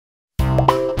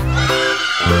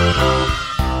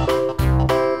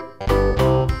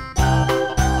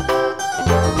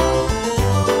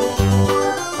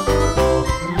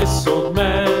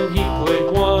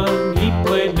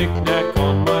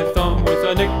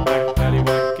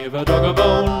a dog a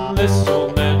bone. This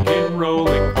old man came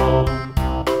rolling home.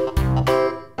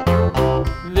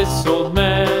 This old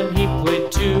man, he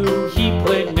played too. He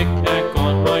played knick-knack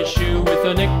on my shoe. With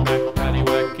a knick-knack,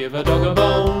 paddywhack, give a dog a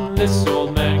bone. This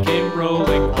old man came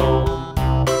rolling home.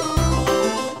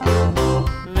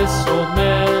 This old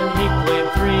man, he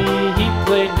played three. He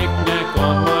played knick-knack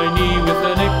on my knee. With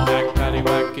a knick-knack,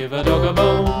 paddywhack, give a dog a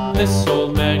bone. This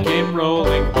old man came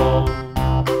rolling home.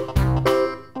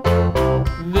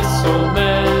 This old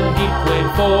man, he played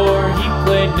four. He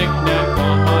played knick-knack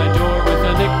on my door. With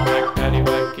a knick-knack,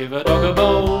 paddywhack, give a dog a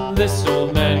bone. This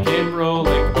old man came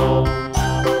rolling home.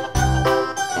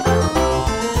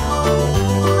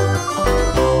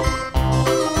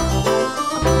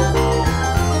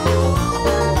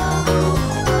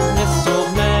 This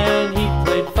old man, he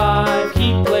played five.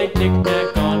 He played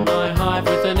knick-knack on my hive.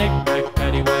 With a knick-knack,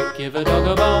 paddywhack, give a dog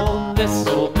a bone. This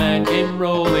old man came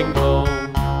rolling home.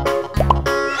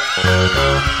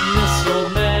 This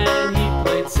old man, he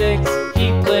played six.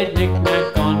 He played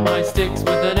knick-knack on my sticks. With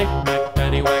a knick-knack,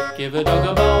 paddywhack, give a dog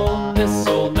a bone. This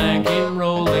old man came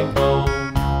rolling home.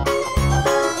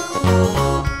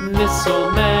 This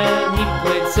old man, he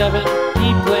played seven.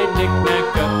 He played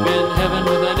knick-knack up in heaven.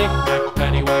 With a knick-knack,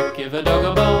 paddywhack, give a dog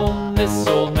a bone. This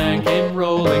old man came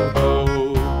rolling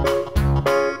home.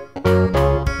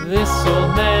 This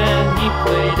old man, he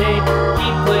played eight. He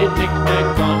played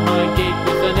knick-knack on my gate.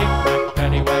 With a knick-knack,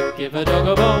 paddywhack, give a dog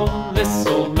a bone. This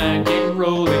old man came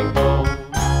rolling home.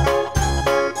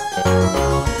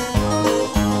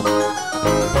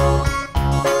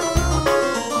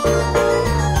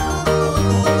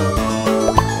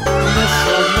 This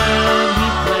old man, he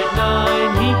played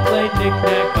nine. He played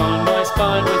knick-knack on my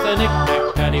spine. With a knick-knack,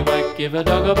 paddywhack, give a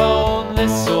dog a bone.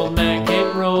 This old man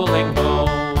came rolling home.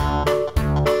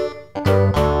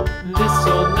 This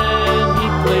old man, he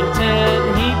played ten.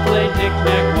 He played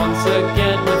knick-knack once again.